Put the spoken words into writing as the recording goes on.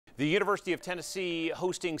The University of Tennessee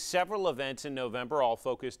hosting several events in November, all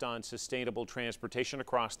focused on sustainable transportation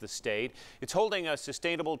across the state. It's holding a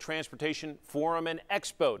Sustainable Transportation Forum and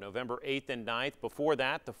Expo November 8th and 9th. Before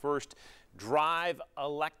that, the first Drive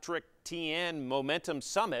Electric TN Momentum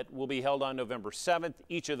Summit will be held on November 7th.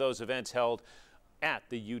 Each of those events held at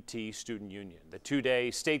the UT Student Union. The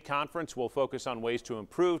two-day state conference will focus on ways to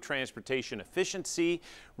improve transportation efficiency,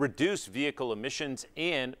 reduce vehicle emissions,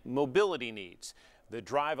 and mobility needs. The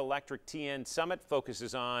Drive Electric TN Summit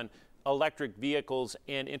focuses on electric vehicles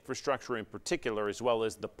and infrastructure in particular, as well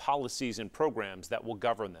as the policies and programs that will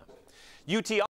govern them. UT